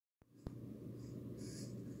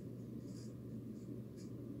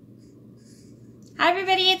Hi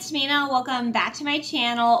everybody, it's Mena. Welcome back to my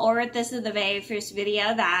channel, or if this is the very first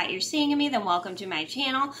video that you're seeing of me, then welcome to my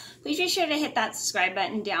channel. Please be sure to hit that subscribe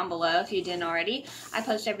button down below if you didn't already. I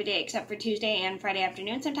post every day except for Tuesday and Friday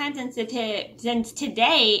afternoon sometimes, and since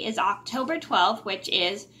today is October 12th, which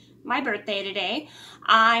is my birthday today,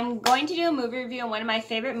 I'm going to do a movie review on one of my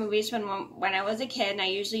favorite movies from when I was a kid, and I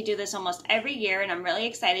usually do this almost every year, and I'm really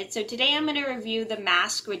excited. So today I'm going to review The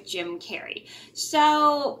Mask with Jim Carrey.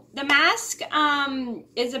 So The Mask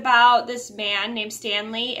is about this man named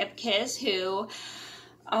Stanley Ipkiss who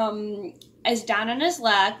is down on his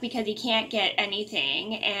luck because he can't get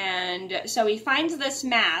anything, and so he finds this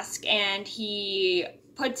mask and he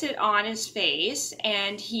puts it on his face,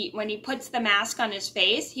 and when he puts the mask on his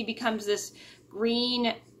face, he becomes this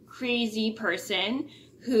green, crazy person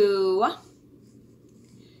who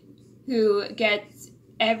gets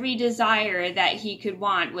every desire that he could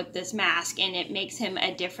want with this mask, and it makes him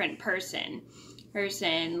a different person,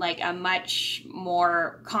 like a much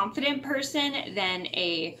more confident person than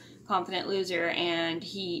a confident loser, and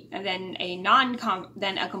then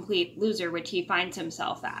a complete loser, which he finds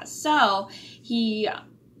himself as. So he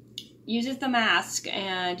uses the mask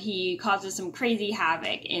and he causes some crazy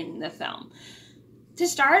havoc in the film. To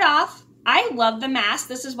start off, I love The Mask.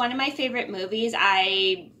 This is one of my favorite movies.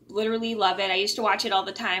 I literally love it. I used to watch it all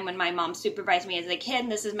the time when my mom supervised me as a kid.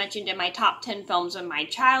 This is mentioned in my top 10 films of my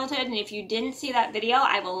childhood. And if you didn't see that video,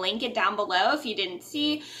 I will link it down below if you didn't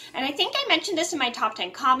see. And I think I mentioned this in my top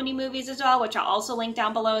 10 comedy movies as well, which I'll also link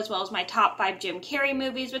down below, as well as my top 5 Jim Carrey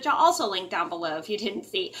movies, which I'll also link down below if you didn't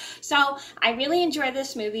see. So I really enjoy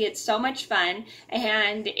this movie. It's so much fun,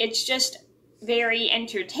 and it's just very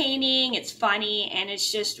entertaining, it's funny, and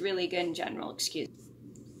it's just really good in general. Excuse me.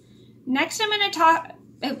 Next I'm going to talk...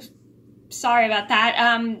 sorry about that.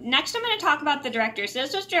 Next I'm going to talk about the director. So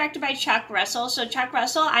this was directed by Chuck Russell. So Chuck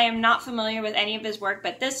Russell, I am not familiar with any of his work,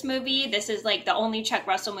 but this is like the only Chuck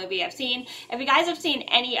Russell movie I've seen. If you guys have seen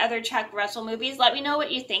any other Chuck Russell movies, let me know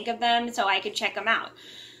what you think of them so I could check them out.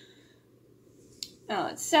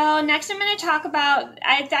 So next I'm going to talk about,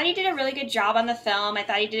 I thought he did a really good job on the film. I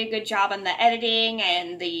thought he did a good job on the editing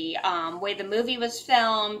and the way the movie was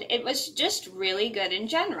filmed. It was just really good in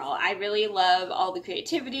general. I really love all the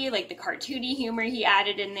creativity, like the cartoony humor he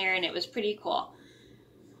added in there, and it was pretty cool.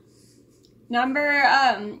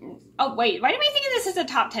 Oh wait, why do I think of this as a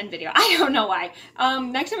top 10 video? I don't know why.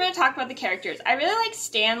 Next I'm going to talk about the characters. I really like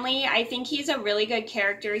Stanley. I think he's a really good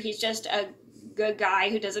character. He's just a good guy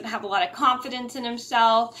who doesn't have a lot of confidence in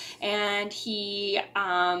himself, and he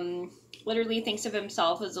literally thinks of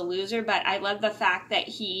himself as a loser. But I love the fact that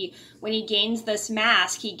when he gains this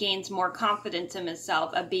mask, he gains more confidence in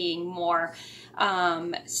himself, of being more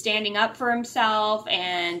standing up for himself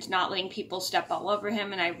and not letting people step all over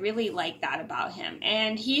him, and I really like that about him.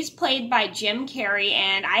 And he's played by Jim Carrey,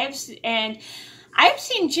 and I've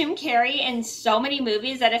seen Jim Carrey in so many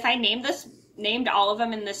movies that if I named all of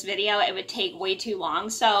them in this video, it would take way too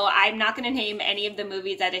long. So I'm not going to name any of the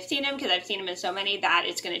movies that I've seen him, because I've seen him in so many that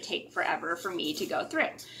it's going to take forever for me to go through.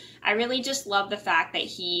 I really just love the fact that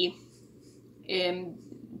he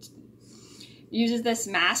uses this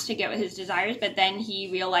mask to get his desires, but then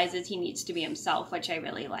he realizes he needs to be himself, which I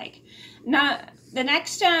really like. Now,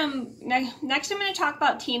 next I'm going to talk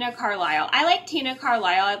about Tina Carlisle. I like Tina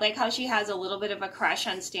Carlisle. I like how she has a little bit of a crush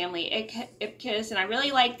on Stanley Ipkiss, and I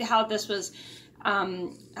really liked how this was,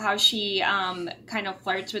 how she kind of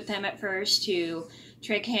flirts with him at first to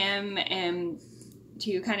trick him and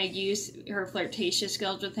to kind of use her flirtatious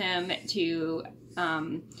skills with him to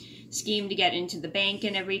scheme to get into the bank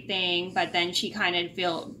and everything, but then she kind of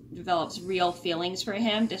develops real feelings for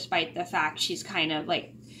him, despite the fact she's kind of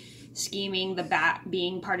like scheming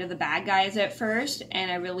being part of the bad guys at first. And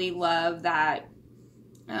I really love that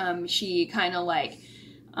she kind of like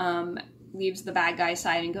leaves the bad guy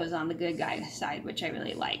side and goes on the good guy side, which I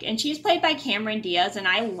really like. And she's played by Cameron Diaz, and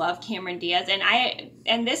I love Cameron Diaz.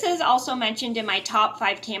 And this is also mentioned in my top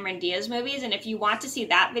 5 Cameron Diaz movies, and if you want to see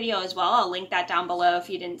that video as well, I'll link that down below if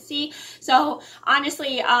you didn't see. So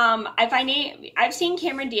honestly, I've seen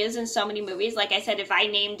Cameron Diaz in so many movies. Like I said, if I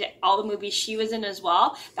named all the movies she was in as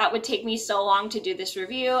well, that would take me so long to do this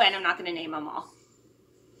review, and I'm not going to name them all.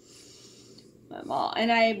 And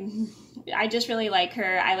I just really like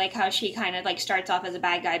her. I like how she kind of like starts off as a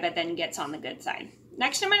bad guy, but then gets on the good side.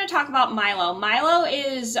 Next, I'm going to talk about Milo. Milo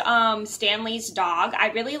is Stanley's dog.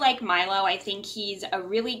 I really like Milo. I think he's a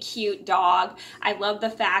really cute dog. I love the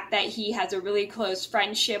fact that he has a really close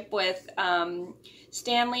friendship with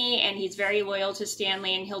Stanley, and he's very loyal to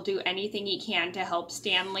Stanley, and he'll do anything he can to help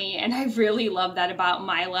Stanley, and I really love that about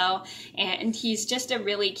Milo. And he's just a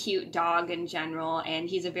really cute dog in general, and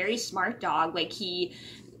he's a very smart dog. Like, he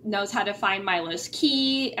knows how to find Milo's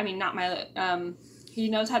key. I mean, not Milo, he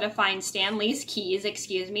knows how to find Stanley's keys,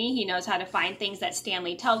 excuse me. He knows how to find things that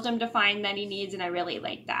Stanley tells him to find that he needs, and I really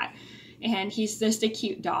like that. And he's just a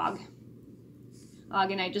cute dog.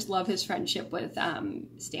 And I just love his friendship with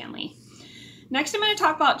Stanley. Next, I'm going to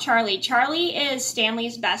talk about Charlie. Charlie is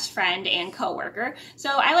Stanley's best friend and coworker. So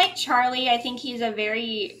I like Charlie. I think he's a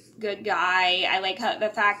very good guy. I like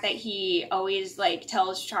the fact that he always like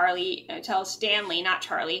tells Stanley, not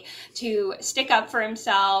Charlie, to stick up for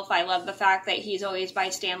himself. I love the fact that he's always by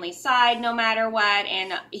Stanley's side no matter what,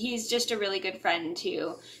 and he's just a really good friend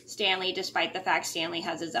to Stanley, despite the fact Stanley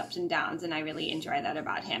has his ups and downs, and I really enjoy that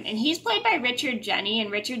about him. And he's played by Richard Jeni,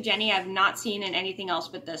 and Richard Jeni I've not seen in anything else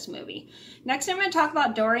but this movie. Next, I'm going to talk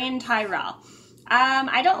about Dorian Tyrell.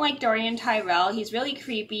 I don't like Dorian Tyrell. He's really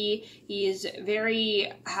creepy. He's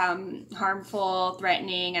very harmful,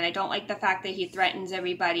 threatening, and I don't like the fact that he threatens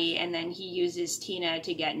everybody and then he uses Tina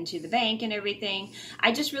to get into the bank and everything.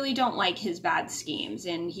 I just really don't like his bad schemes,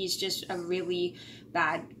 and he's just a really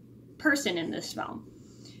bad person in this film.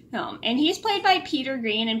 And he's played by Peter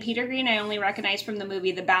Green, and Peter Green I only recognize from the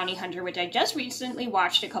movie The Bounty Hunter, which I just recently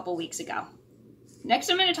watched a couple weeks ago.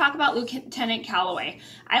 Next, I'm going to talk about Lieutenant Calloway.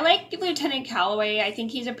 I like Lieutenant Calloway. I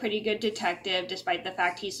think he's a pretty good detective, despite the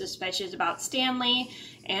fact he's suspicious about Stanley.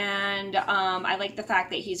 And I like the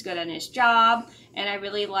fact that he's good on his job. And I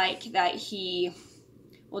really like that he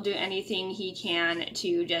will do anything he can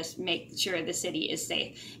to just make sure the city is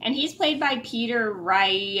safe. And he's played by Peter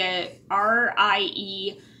Riegert,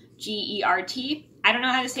 R-I-E-G-E-R-T. I don't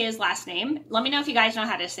know how to say his last name. Let me know if you guys know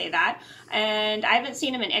how to say that. And I haven't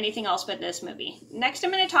seen him in anything else but this movie. Next,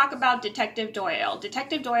 I'm going to talk about Detective Doyle.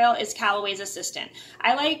 Detective Doyle is Calloway's assistant.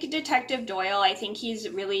 I like Detective Doyle. I think he's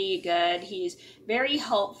really good. He's very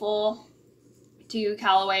helpful to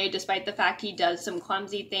Calloway, despite the fact he does some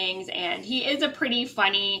clumsy things. And he is a pretty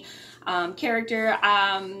funny character.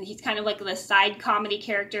 He's kind of like the side comedy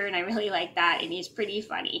character, and I really like that. And he's pretty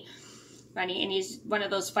funny, and he's one of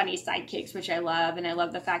those funny sidekicks, which I love. And I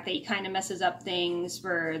love the fact that he kind of messes up things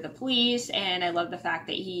for the police, and I love the fact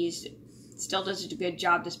that he's still does a good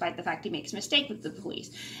job despite the fact he makes mistakes with the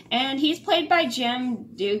police. And he's played by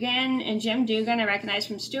Jim Dugan, and Jim Dugan I recognize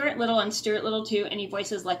from Stuart Little and Stuart Little 2, and he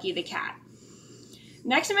voices Lucky the Cat.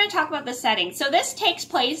 Next, I'm going to talk about the setting. So this takes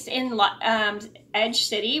place in Edge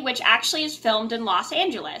City, which actually is filmed in Los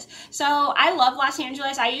Angeles. So I love Los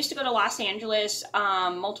Angeles. I used to go to Los Angeles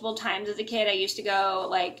multiple times as a kid. I used to go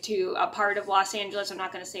like to a part of Los Angeles. I'm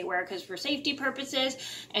not going to say where because for safety purposes.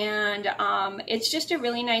 And it's just a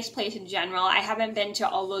really nice place in general. I haven't been to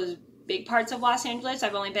all those big parts of Los Angeles.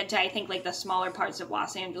 I've only been to, I think, like the smaller parts of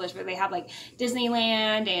Los Angeles where they have like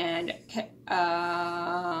Disneyland and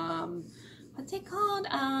what's it called?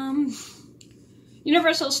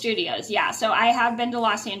 Universal Studios. Yeah, so I have been to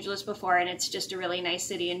Los Angeles before, and it's just a really nice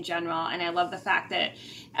city in general, and I love the fact that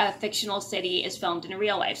a fictional city is filmed in a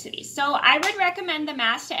real life city. So I would recommend The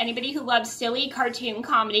Mask to anybody who loves silly cartoon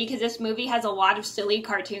comedy, because this movie has a lot of silly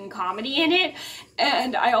cartoon comedy in it.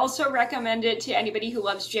 And I also recommend it to anybody who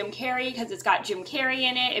loves Jim Carrey, because it's got Jim Carrey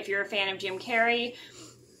in it, if you're a fan of Jim Carrey.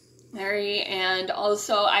 And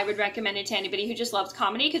also I would recommend it to anybody who just loves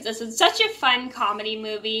comedy, because this is such a fun comedy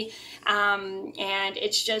movie, and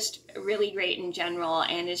it's just really great in general,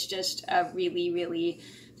 and it's just a really, really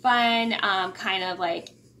fun kind of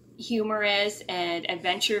like humorous and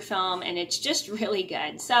adventure film, and it's just really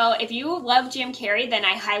good. So if you love Jim Carrey, then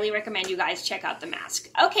I highly recommend you guys check out The Mask.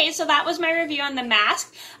 Okay, so that was my review on The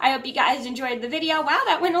Mask. I hope you guys enjoyed the video. Wow,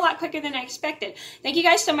 that went a lot quicker than I expected. Thank you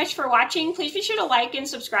guys so much for watching. Please be sure to like and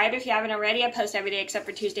subscribe if you haven't already. I post every day except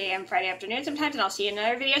for Tuesday and Friday afternoon sometimes, and I'll see you in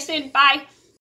another video soon. Bye!